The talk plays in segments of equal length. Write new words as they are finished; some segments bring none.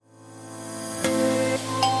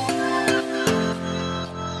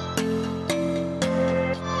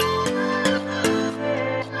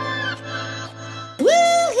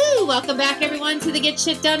Welcome back, everyone, to the Get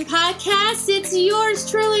Shit Done podcast. It's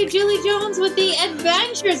yours truly, Julie Jones, with the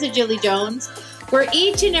Adventures of Julie Jones, where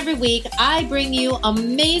each and every week I bring you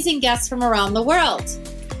amazing guests from around the world.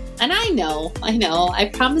 And I know, I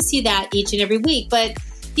promise you that each and every week, but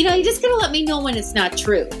you just gotta let me know when it's not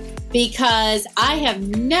true, because I have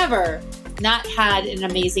never not had an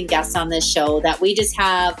amazing guest on this show that we just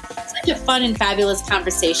have such a fun and fabulous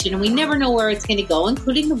conversation, and we never know where it's going to go,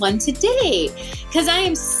 including the one today, because I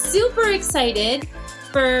am super excited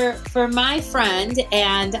for my friend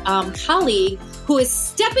and colleague who is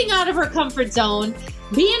stepping out of her comfort zone,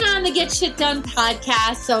 being on the Get Shit Done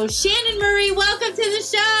podcast. So Shannon Murray, welcome to the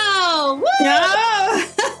show. Woo!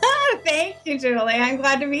 Oh, thank you, Julie. I'm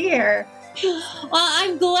glad to be here. Well,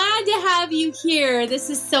 I'm glad to have you here. This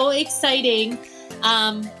is so exciting.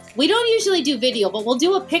 We don't usually do video, but we'll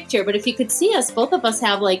do a picture. But if you could see us, both of us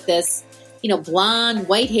have like this, blonde,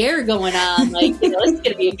 white hair going on. Like, it's going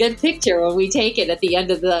to be a good picture when we take it at the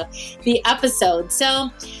end of the episode. So,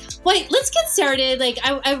 wait, let's get started. Like,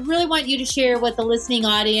 I really want you to share with the listening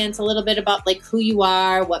audience a little bit about like who you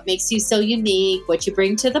are, what makes you so unique, what you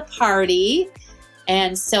bring to the party.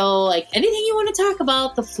 And so, like, anything you want to talk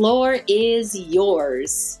about, the floor is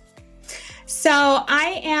yours. So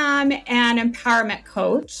I am an empowerment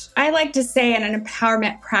coach. I like to say an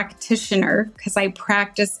empowerment practitioner because I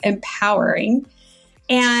practice empowering.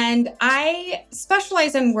 And I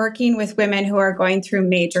specialize in working with women who are going through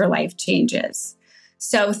major life changes.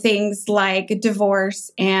 So things like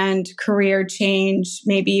divorce and career change,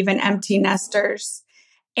 maybe even empty nesters.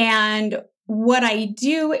 And what I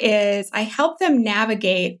do is I help them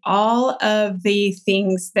navigate all of the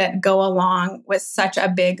things that go along with such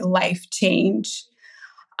a big life change.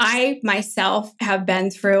 I myself have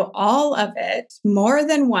been through all of it more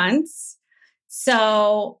than once.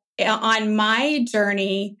 So on my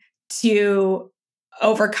journey to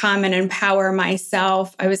overcome and empower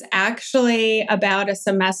myself, I was actually about a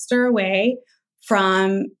semester away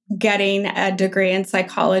from getting a degree in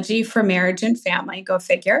psychology for marriage and family, go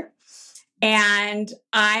figure. And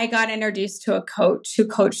I got introduced to a coach who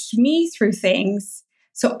coached me through things.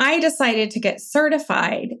 So I decided to get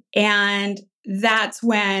certified. And that's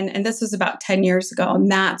when, and this was about 10 years ago,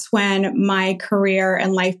 and that's when my career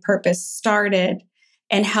and life purpose started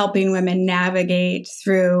in helping women navigate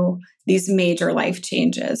through these major life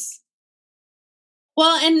changes.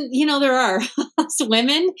 Well, and there are us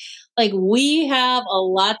women, like we have a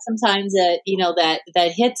lot sometimes that,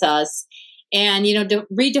 that hits us. And,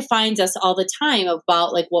 redefines us all the time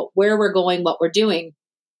about like where we're going, what we're doing.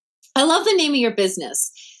 I love the name of your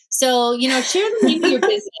business. So, share the name of your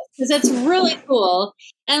business because that's really cool.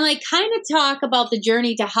 And like kind of talk about the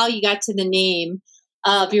journey to how you got to the name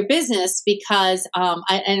of your business because, and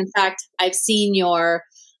in fact, I've seen your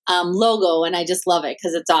logo and I just love it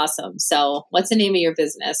because it's awesome. So what's the name of your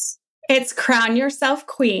business? It's Crown Yourself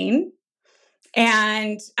Queen.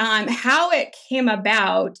 And how it came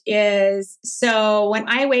about is, so when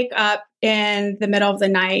I wake up in the middle of the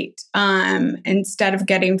night, instead of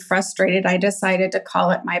getting frustrated, I decided to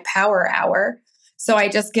call it my power hour. So I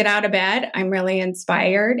just get out of bed. I'm really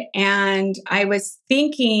inspired. And I was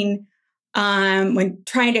thinking, when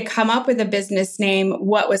trying to come up with a business name,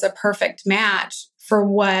 what was a perfect match for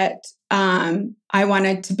what I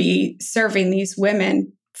wanted to be serving these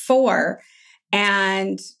women for.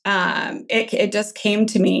 And it just came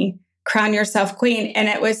to me, Crown Yourself Queen. And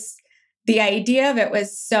it was, the idea of it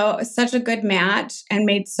was such a good match and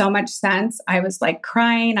made so much sense. I was like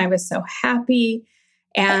crying. I was so happy.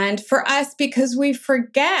 And for us, because we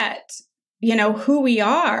forget, who we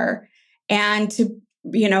are and to,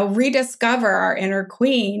 rediscover our inner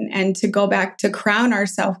queen and to go back to crown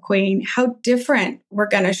ourselves queen, how different we're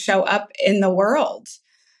going to show up in the world.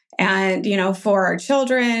 And, for our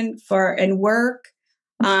children, and work,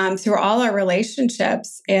 through all our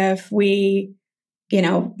relationships, if we,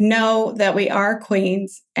 know that we are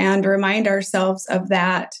queens and remind ourselves of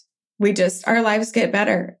that, our lives get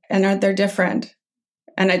better and they're different.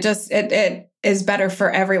 And it is better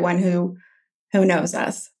for everyone who knows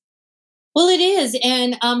us. Well, it is.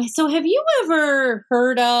 And so have you ever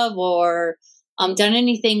heard of or done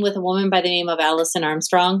anything with a woman by the name of Alison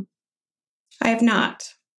Armstrong? I have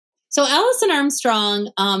not. So Alison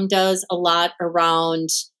Armstrong does a lot around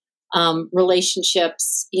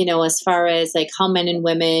relationships, as far as like how men and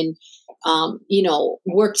women,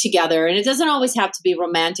 work together. And it doesn't always have to be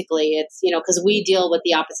romantically. It's, because we deal with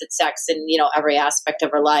the opposite sex in, every aspect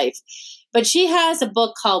of our life. But she has a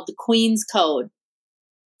book called The Queen's Code.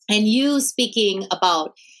 And you speaking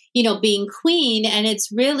about, being queen. And it's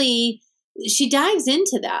really, she dives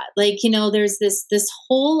into that. Like, there's this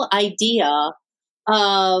whole idea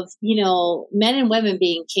of, men and women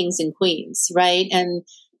being kings and queens, right? And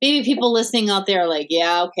maybe people listening out there are like,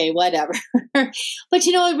 yeah, okay, whatever. But,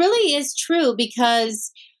 it really is true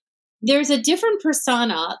because there's a different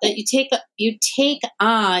persona that you take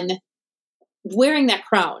on wearing that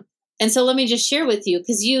crown. And so let me just share with you,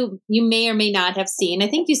 because you may or may not have seen, I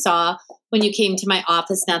think you saw when you came to my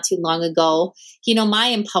office not too long ago,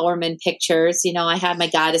 my empowerment pictures. I had my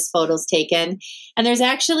goddess photos taken, and there's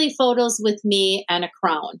actually photos with me and a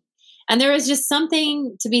crown. And there is just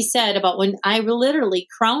something to be said about when I literally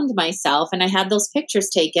crowned myself and I had those pictures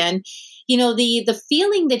taken, the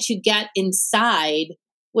feeling that you get inside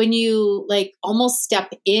when you like almost step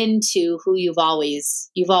into who you've always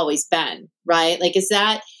been, right? Like, is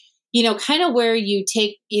that, kind of where you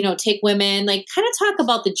take women, like kind of talk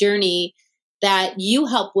about the journey that you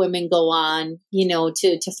help women go on,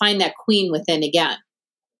 to find that queen within again.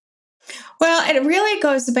 Well, it really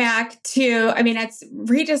goes back to, it's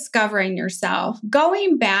rediscovering yourself,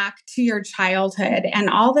 going back to your childhood and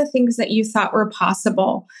all the things that you thought were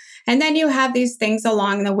possible. And then you have these things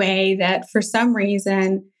along the way that for some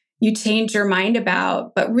reason you change your mind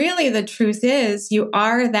about. But really, the truth is, you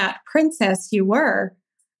are that princess you were.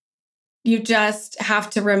 You just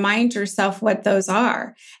have to remind yourself what those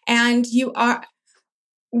are. And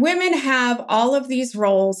women have all of these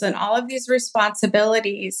roles and all of these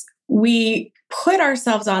responsibilities. We put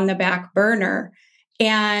ourselves on the back burner.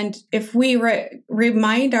 And if we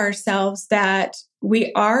remind ourselves that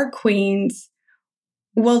we are queens,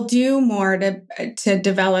 we'll do more to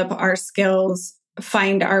develop our skills,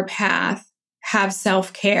 find our path, have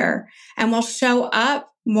self-care, and we'll show up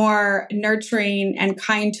more nurturing and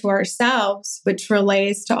kind to ourselves, which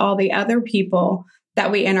relates to all the other people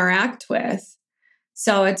that we interact with.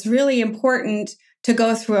 So it's really important to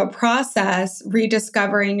go through a process,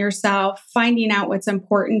 rediscovering yourself, finding out what's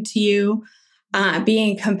important to you,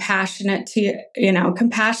 being compassionate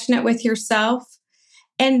compassionate with yourself.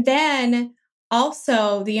 And then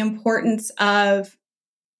also the importance of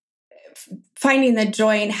finding the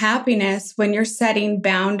joy and happiness when you're setting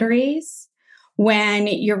boundaries, when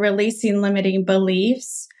you're releasing limiting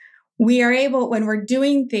beliefs. We are able, when we're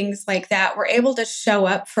doing things like that, we're able to show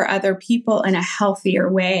up for other people in a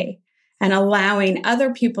healthier way and allowing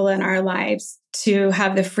other people in our lives to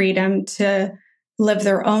have the freedom to live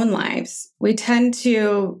their own lives. We tend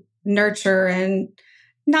to nurture and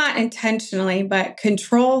not intentionally, but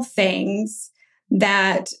control things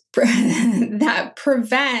that that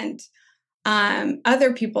prevent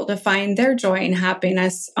other people to find their joy and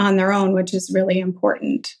happiness on their own, which is really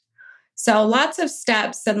important. So lots of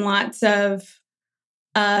steps and lots of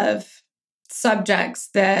subjects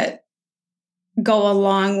that go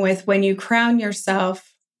along with when you crown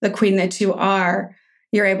yourself the queen that you are,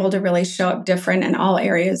 you're able to really show up different in all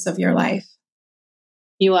areas of your life.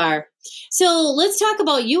 You are. So let's talk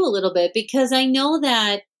about you a little bit, because I know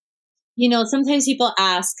that, sometimes people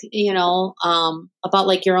ask, about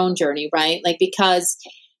like your own journey, right? Like, because,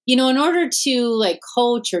 in order to like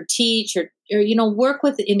coach or teach or work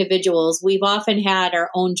with individuals, we've often had our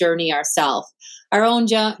own journey ourselves, our own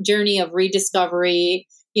journey of rediscovery,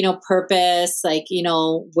 purpose, like,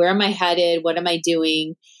 where am I headed? What am I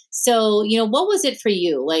doing? So, what was it for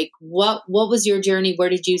you? Like, what was your journey? Where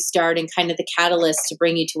did you start, and kind of the catalyst to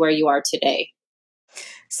bring you to where you are today?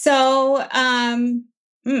 So,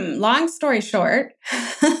 long story short,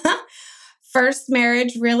 first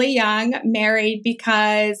marriage, really young, married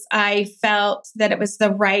because I felt that it was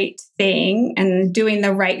the right thing, and doing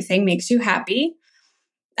the right thing makes you happy.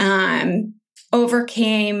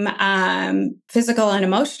 Overcame physical and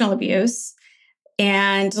emotional abuse,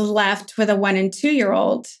 and left with a 1 and 2 year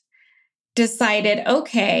old. Decided,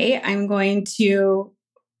 okay, I'm going to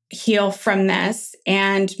heal from this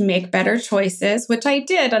and make better choices, which I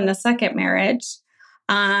did on the second marriage.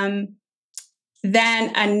 Then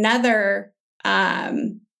another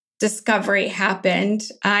discovery happened.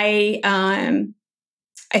 I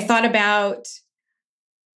thought about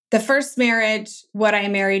the first marriage, what I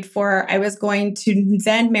married for. I was going to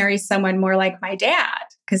then marry someone more like my dad,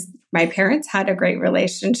 because my parents had a great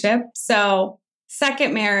relationship. So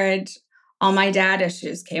second marriage, all my dad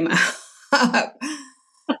issues came up.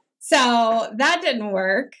 So that didn't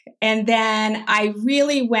work. And then I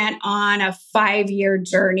really went on a 5-year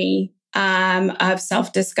journey of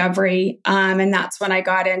self-discovery. And that's when I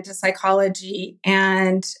got into psychology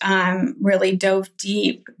and really dove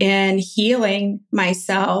deep in healing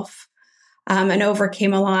myself and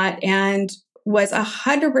overcame a lot, and was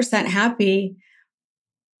 100% happy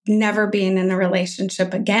never being in a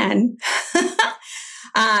relationship again.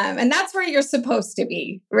 And that's where you're supposed to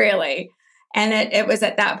be, really. And it was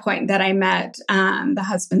at that point that I met the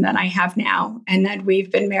husband that I have now. And then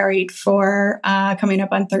we've been married for coming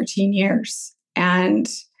up on 13 years. And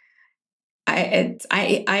I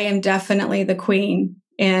am definitely the queen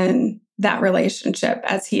in that relationship,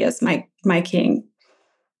 as he is my king.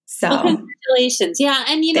 So well, congratulations. Yeah.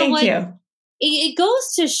 And you know thank what? you. It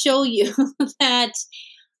goes to show you that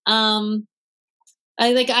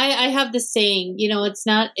I have this saying,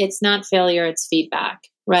 it's not failure, it's feedback,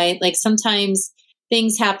 right? Like sometimes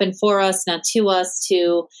things happen for us, not to us,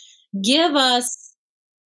 to give us,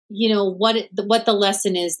 what the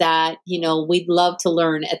lesson is that, we'd love to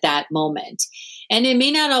learn at that moment. And it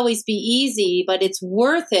may not always be easy, but it's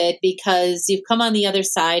worth it because you've come on the other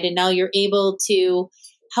side and now you're able to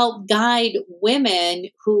help guide women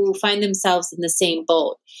who find themselves in the same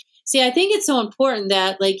boat. See, I think it's so important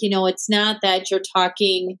that, it's not that you're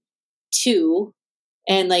talking to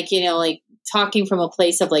and talking from a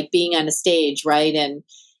place of being on a stage, right?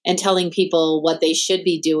 And telling people what they should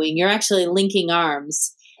be doing. You're actually linking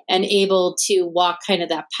arms and able to walk kind of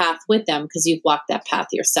that path with them because you've walked that path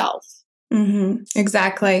yourself. Mm-hmm.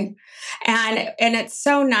 Exactly. And it's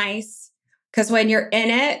so nice because when you're in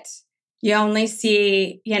it, you only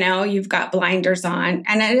see, you've got blinders on.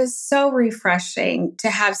 And it is so refreshing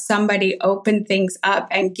to have somebody open things up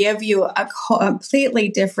and give you a completely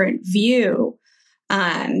different view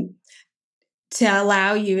to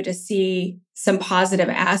allow you to see some positive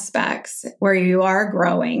aspects where you are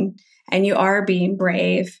growing and you are being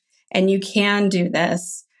brave and you can do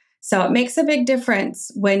this. So it makes a big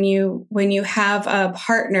difference when you have a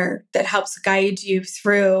partner that helps guide you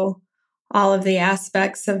through all of the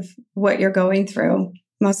aspects of what you're going through.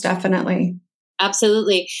 Most definitely.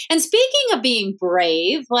 Absolutely. And speaking of being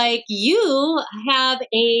brave, you have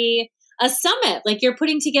a summit, you're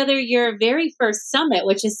putting together your very first summit,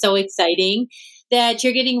 which is so exciting that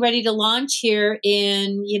you're getting ready to launch here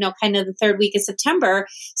in, kind of the third week of September.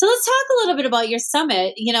 So let's talk a little bit about your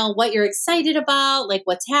summit, what you're excited about,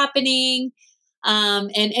 what's happening,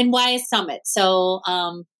 and why a summit. So,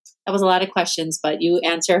 that was a lot of questions, but you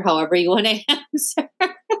answer however you want to answer.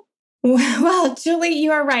 Well, Julie,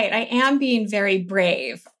 you are right. I am being very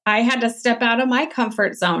brave. I had to step out of my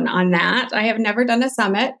comfort zone on that. I have never done a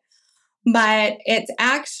summit, but it's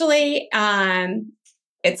actually,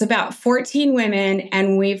 it's about 14 women,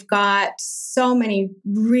 and we've got so many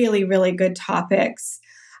really, really good topics.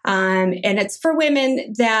 And it's for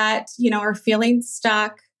women that, are feeling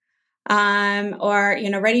stuck, or,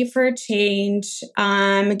 ready for a change,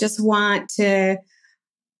 just want to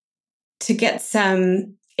get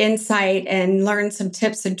some insight and learn some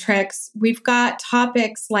tips and tricks. We've got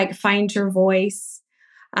topics like find your voice,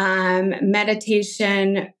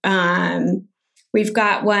 meditation. We've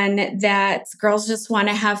got one that girls just want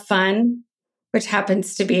to have fun, which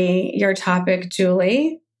happens to be your topic,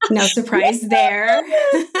 Julie. No surprise there.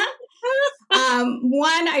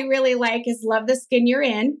 One I really like is Love the Skin You're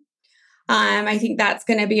In. I think that's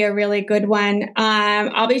going to be a really good one.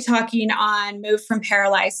 I'll be talking on Move from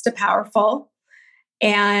Paralyzed to Powerful.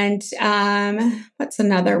 And what's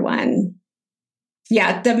another one?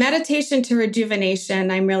 Yeah, the meditation to rejuvenation,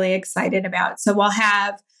 I'm really excited about. So we'll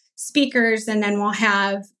have speakers, and then we'll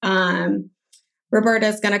have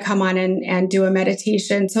Roberta's going to come on and do a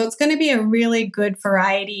meditation. So it's going to be a really good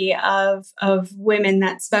variety of women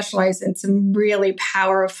that specialize in some really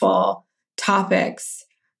powerful topics.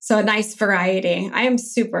 So a nice variety. I am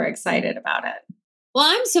super excited about it. Well,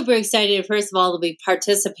 I'm super excited, first of all, to be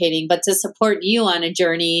participating, but to support you on a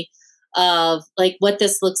journey of what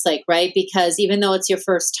this looks like, right? Because even though it's your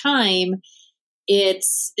first time,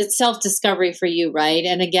 it's self-discovery for you, right?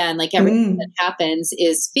 And again, everything that happens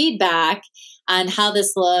is feedback on how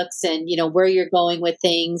this looks and, where you're going with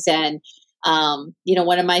things. And,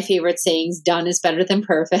 one of my favorite sayings, done is better than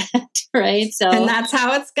perfect, right? So, and that's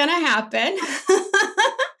how it's going to happen.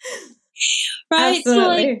 Right.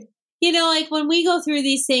 Absolutely. So when we go through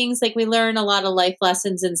these things, we learn a lot of life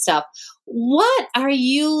lessons and stuff. What are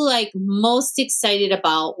you most excited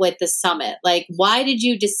about with the summit? Why did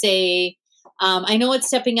you just say, I know it's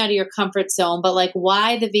stepping out of your comfort zone, but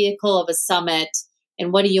why the vehicle of a summit,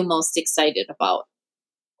 and what are you most excited about?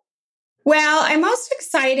 Well, I'm most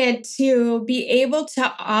excited to be able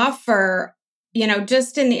to offer,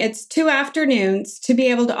 just it's 2 afternoons, to be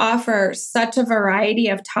able to offer such a variety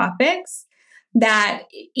of topics that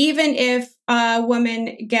even if a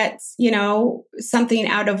woman gets, something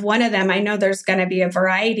out of one of them, I know there's going to be a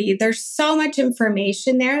variety. There's so much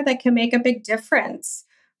information there that can make a big difference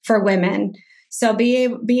for women. So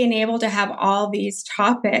being able to have all these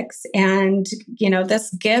topics and,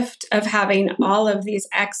 this gift of having all of these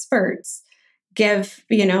experts give,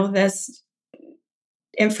 this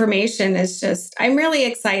information is just, I'm really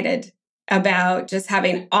excited about just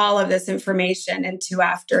having all of this information in 2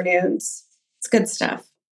 afternoons. It's good stuff.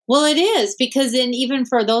 Well, it is because then even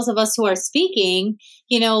for those of us who are speaking,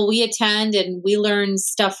 we attend and we learn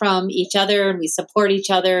stuff from each other and we support each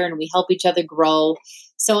other and we help each other grow.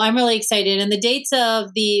 So I'm really excited. And the dates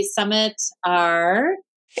of the summit are?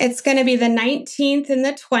 It's going to be the 19th and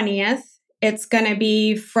the 20th. It's going to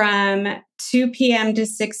be from 2 p.m. to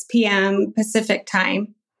 6 p.m. Pacific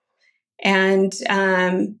time. And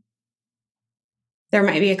there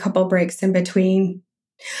might be a couple breaks in between.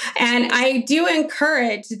 And I do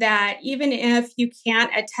encourage that even if you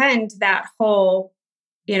can't attend that whole,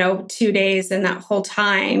 2 days and that whole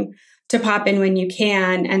time, to pop in when you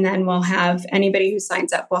can. And then we'll have anybody who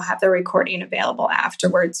signs up, will have the recording available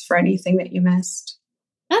afterwards for anything that you missed.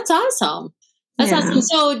 That's awesome. That's awesome.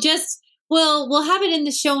 So we'll have it in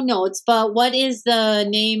the show notes, but what is the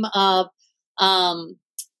name of, do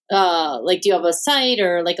you have a site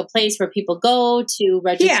or like a place where people go to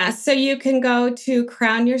register? Yeah. So you can go to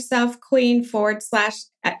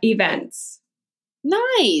crownyourselfqueen.com/events.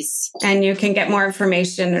 Nice. And you can get more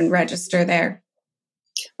information and register there.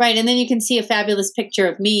 Right. And then you can see a fabulous picture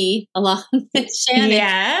of me along with Shannon.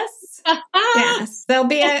 Yes. Yes. There'll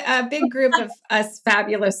be a big group of us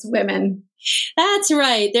fabulous women. That's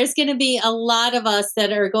right. There's going to be a lot of us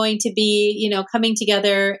that are going to be, coming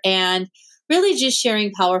together and really just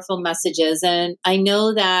sharing powerful messages. And I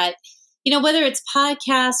know that, whether it's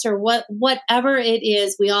podcasts or whatever it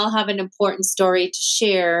is, we all have an important story to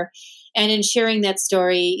share. And in sharing that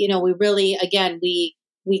story, we really, again, we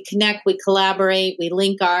connect, we collaborate, we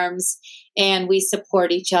link arms, and we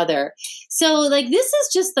support each other. So this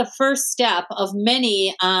is just the first step of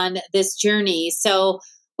many on this journey. So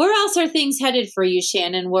where else are things headed for you,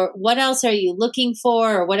 Shannon? What else are you looking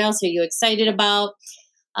for, or what else are you excited about?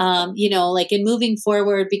 In moving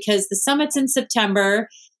forward, because the summit's in September,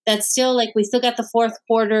 that's still we still got the fourth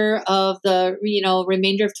quarter of the,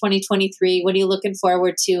 remainder of 2023. What are you looking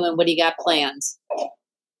forward to and what do you got planned?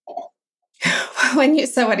 When you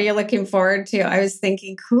said, what are you looking forward to? I was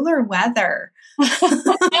thinking cooler weather.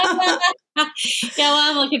 Yeah, well,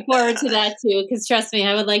 I'm looking forward to that too, because trust me,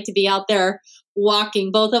 I would like to be out there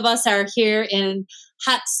walking. Both of us are here in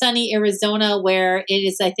hot, sunny Arizona, where it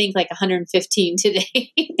is, I think, 115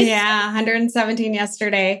 today. Yeah, 117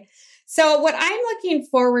 yesterday. So what I'm looking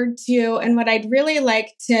forward to and what I'd really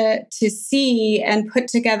like to see and put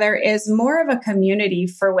together is more of a community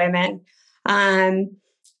for women.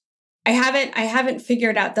 I haven't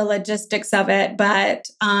figured out the logistics of it, but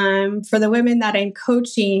for the women that I'm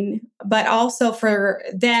coaching, but also for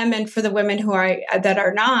them and for the women that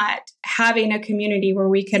are not, having a community where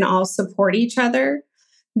we can all support each other,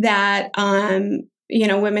 that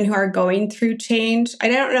women who are going through change. I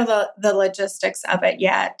don't know the logistics of it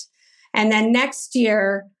yet. And then next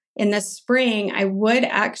year in the spring, I would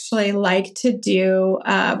actually like to do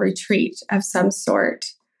a retreat of some sort.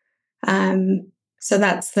 So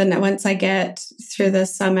that's once I get through the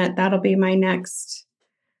summit, that'll be my next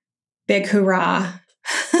big hoorah.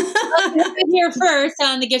 Here first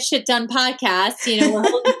on the Get Shit Done podcast, we're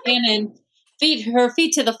holding Shannon her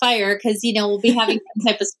feet to the fire because, we'll be having some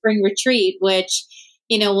type of spring retreat, which,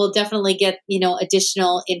 we'll definitely get,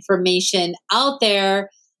 additional information out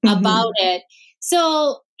there about it.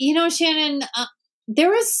 So, Shannon,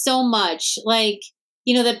 there is so much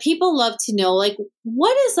that people love to know,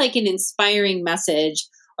 what is an inspiring message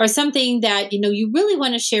or something that, you really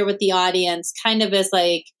want to share with the audience, kind of as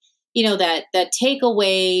that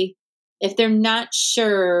takeaway, if they're not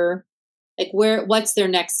sure, what's their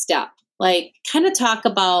next step? Kind of talk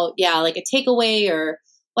about, a takeaway or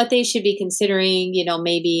what they should be considering,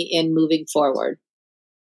 maybe in moving forward.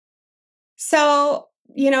 So,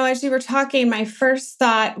 as you were talking, my first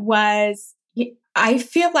thought was, I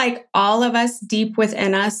feel like all of us deep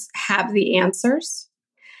within us have the answers.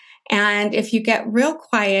 And if you get real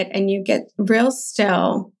quiet and you get real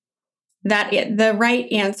still, the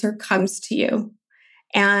right answer comes to you.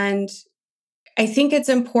 And I think it's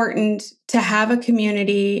important to have a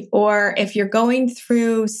community, or if you're going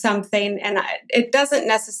through something, and it doesn't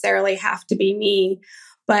necessarily have to be me,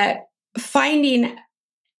 but finding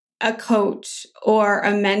a coach or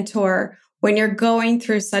a mentor when you're going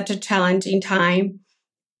through such a challenging time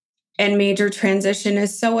and major transition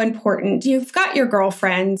is so important. You've got your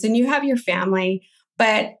girlfriends and you have your family,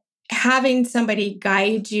 but having somebody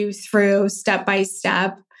guide you through step by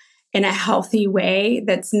step in a healthy way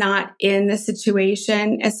that's not in the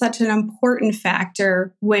situation is such an important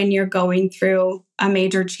factor when you're going through a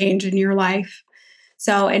major change in your life.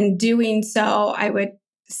 So in doing so, I would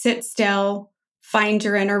sit still, find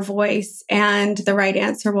your inner voice, and the right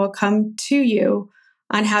answer will come to you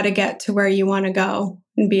on how to get to where you want to go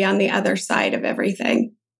and be on the other side of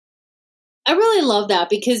everything. I really love that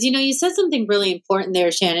because, you said something really important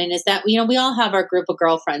there, Shannon, is that, we all have our group of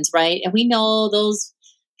girlfriends, right? And we know those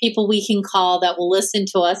people we can call that will listen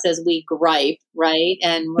to us as we gripe, right?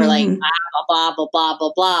 And we're like, blah, blah, blah, blah,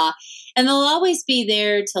 blah, blah. And they'll always be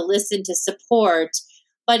there to listen, to support.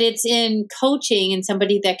 But it's in coaching and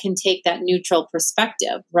somebody that can take that neutral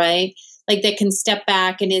perspective, right? Like that can step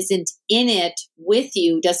back and isn't in it with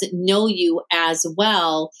you, doesn't know you as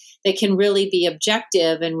well, that can really be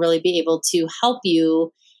objective and really be able to help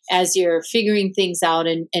you as you're figuring things out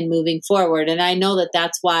and moving forward. And I know that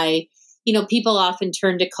that's why, people often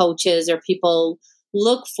turn to coaches or people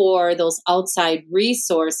look for those outside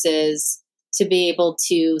resources to be able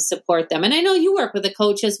to support them. And I know you work with a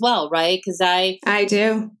coach as well, right? Because I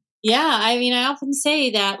do. Yeah. I often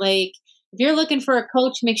say that, like, if you're looking for a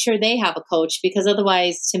coach, make sure they have a coach, because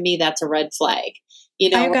otherwise, to me, that's a red flag.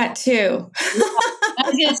 I've got two. I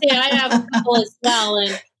was going to say, I have a couple as well.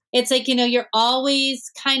 And it's like, you're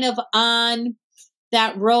always kind of on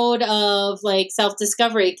that road of like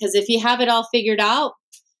self-discovery. Because if you have it all figured out,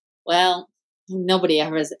 well, nobody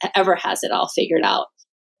ever has it all figured out.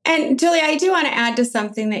 And Julie, I do want to add to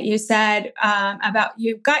something that you said about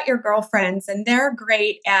you've got your girlfriends and they're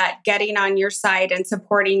great at getting on your side and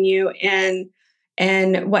supporting you in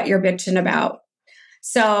what you're bitching about.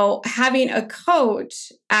 So having a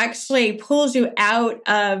coach actually pulls you out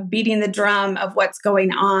of beating the drum of what's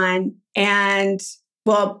going on and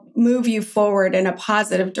will move you forward in a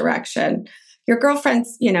positive direction. Your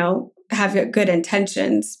girlfriends, have good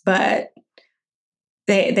intentions, but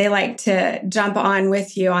they like to jump on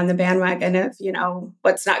with you on the bandwagon of,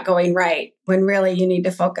 what's not going right, when really you need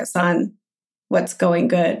to focus on what's going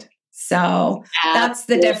good. So that's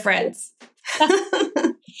the difference.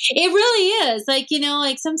 It really is. Like,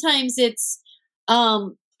 like sometimes it's,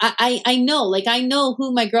 I know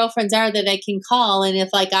who my girlfriends are that I can call. And if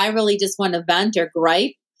like, I really just want to vent or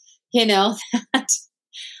gripe, that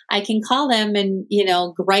I can call them and,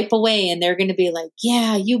 gripe away, and they're going to be like,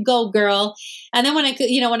 yeah, you go, girl. And then when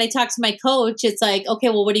I talk to my coach, it's like, okay,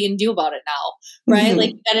 well, what are you going to do about it now? Right. Mm-hmm. Like,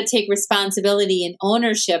 you got to take responsibility and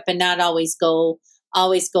ownership and not always go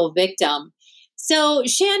victim. So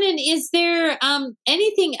Shannon, is there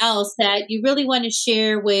anything else that you really want to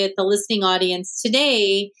share with the listening audience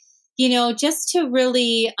today, just to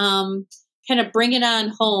really kind of bring it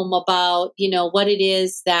on home about, what it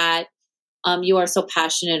is that you are so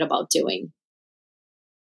passionate about doing?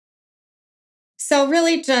 So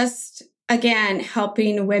really just, again,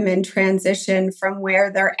 helping women transition from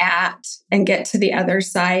where they're at and get to the other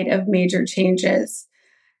side of major changes.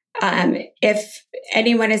 If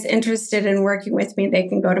anyone is interested in working with me, they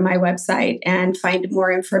can go to my website and find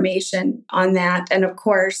more information on that. And of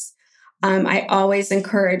course, I always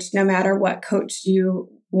encourage, no matter what coach you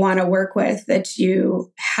want to work with, that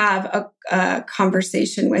you have a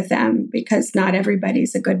conversation with them, because not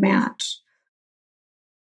everybody's a good match.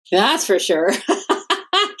 That's for sure.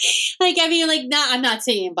 I'm not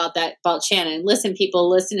saying about Shannon. Listen, people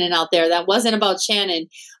listening out there, that wasn't about Shannon,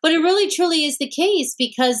 but it really truly is the case,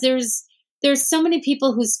 because there's so many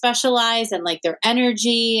people who specialize in like their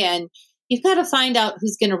energy, and you've got to find out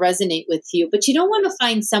who's going to resonate with you. But you don't want to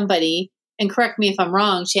find somebody, and correct me if I'm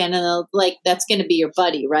wrong, Shannon, like that's going to be your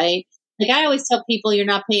buddy, right? Like I always tell people, you're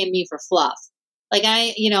not paying me for fluff. Like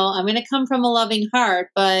I'm going to come from a loving heart,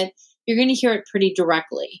 but you're going to hear it pretty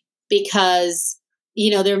directly, because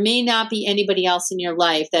there may not be anybody else in your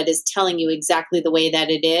life that is telling you exactly the way that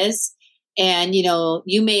it is. And,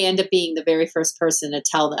 you may end up being the very first person to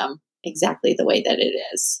tell them exactly the way that it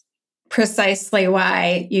is. Precisely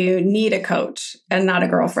why you need a coach and not a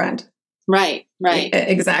girlfriend. Right.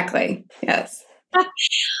 Exactly. Yes. All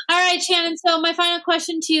right, Shannon. So my final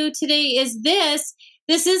question to you today is this.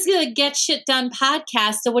 This is the Get Shit Done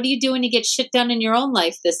podcast. So what are you doing to get shit done in your own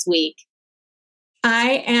life this week?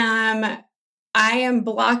 I am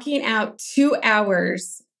blocking out 2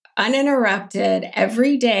 hours uninterrupted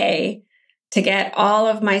every day to get all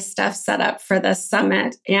of my stuff set up for the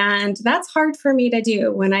summit. And that's hard for me to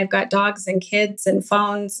do when I've got dogs and kids and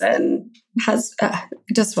phones and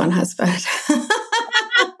just one husband.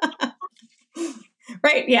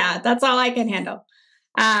 Right. Yeah. That's all I can handle.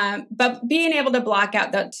 But being able to block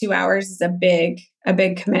out that 2 hours is a big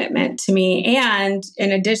commitment to me. And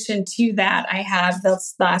in addition to that, I have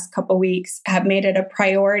this last couple of weeks have made it a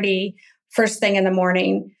priority first thing in the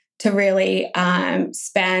morning to really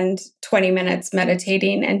spend 20 minutes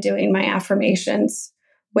meditating and doing my affirmations,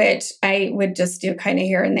 which I would just do kind of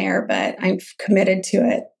here and there, but I'm committed to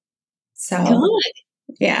it. So Good.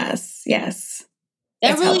 yes.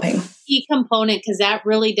 That It's really helping. is a key component because that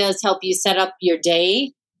really does help you set up your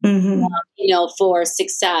day, Mm-hmm. For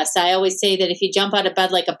success. I always say that if you jump out of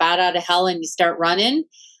bed like a bat out of hell and you start running,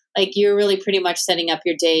 like you're really pretty much setting up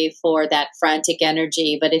your day for that frantic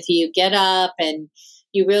energy. But if you get up and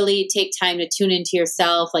you really take time to tune into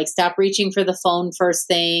yourself, like stop reaching for the phone first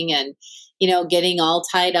thing and, getting all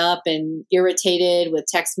tied up and irritated with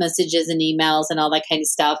text messages and emails and all that kind of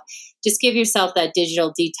stuff, just give yourself that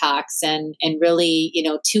digital detox and really,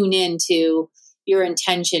 tune into your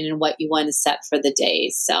intention and what you want to set for the day.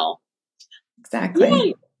 So Exactly.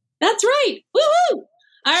 yay, that's right. Woohoo!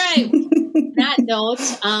 All right. On that note,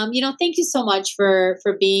 thank you so much for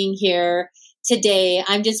being here today.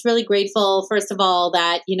 I'm just really grateful, first of all,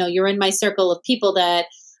 that, you're in my circle of people that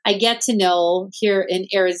I get to know here in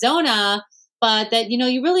Arizona, but that,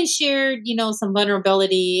 you really shared, some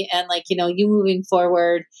vulnerability and you moving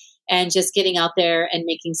forward and just getting out there and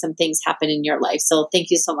making some things happen in your life. So thank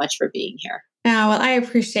you so much for being here. Oh, well, I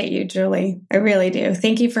appreciate you, Julie. I really do.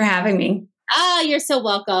 Thank you for having me. You're so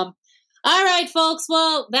welcome. All right, folks.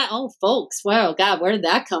 Well, folks. Wow, God, where did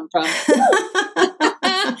that come from?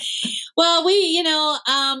 Well, we,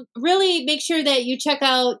 really make sure that you check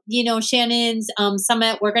out, Shannon's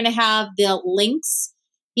summit. We're going to have the links,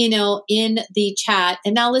 in the chat.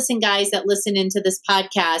 And now listen, guys that listen into this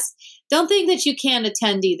podcast, don't think that you can't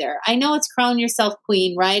attend either. I know it's crown yourself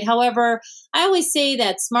queen, right? However, I always say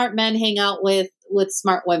that smart men hang out with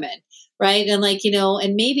smart women. Right. And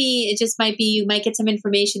and maybe it just might be, you might get some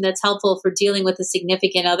information that's helpful for dealing with a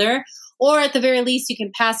significant other, or at the very least, you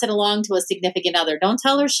can pass it along to a significant other. Don't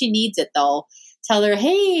tell her she needs it though. Tell her,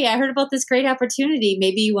 hey, I heard about this great opportunity.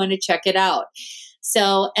 Maybe you want to check it out.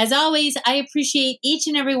 So as always, I appreciate each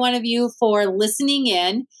and every one of you for listening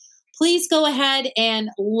in. Please go ahead and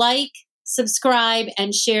subscribe,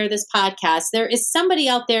 and share this podcast. There is somebody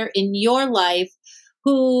out there in your life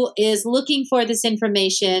who is looking for this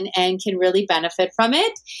information and can really benefit from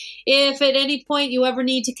it. If at any point you ever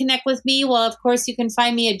need to connect with me, well, of course, you can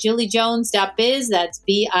find me at juliejones.biz. That's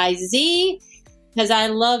BIZ, because I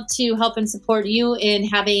love to help and support you in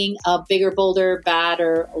having a bigger, bolder,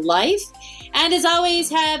 badder life. And as always,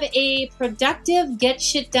 have a productive, get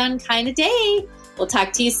shit done kind of day. We'll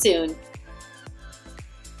talk to you soon.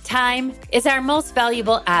 Time is our most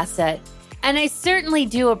valuable asset, and I certainly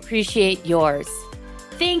do appreciate yours.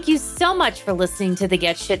 Thank you so much for listening to the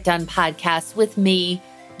Get Shit Done podcast with me,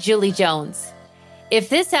 Julie Jones. If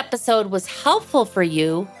this episode was helpful for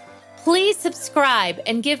you, please subscribe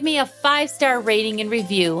and give me a 5-star rating and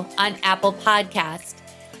review on Apple Podcast.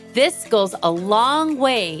 This goes a long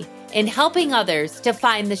way in helping others to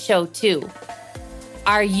find the show too.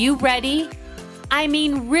 Are you ready? I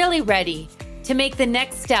mean, really ready to make the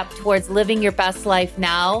next step towards living your best life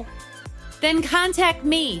now? Then contact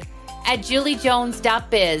me at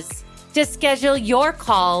juliejones.biz to schedule your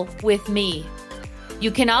call with me. You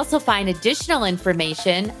can also find additional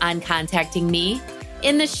information on contacting me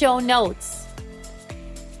in the show notes.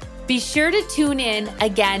 Be sure to tune in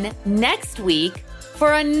again next week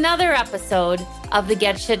for another episode of the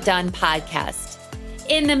Get Shit Done podcast.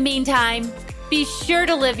 In the meantime, be sure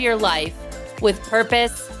to live your life with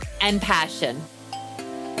purpose and passion.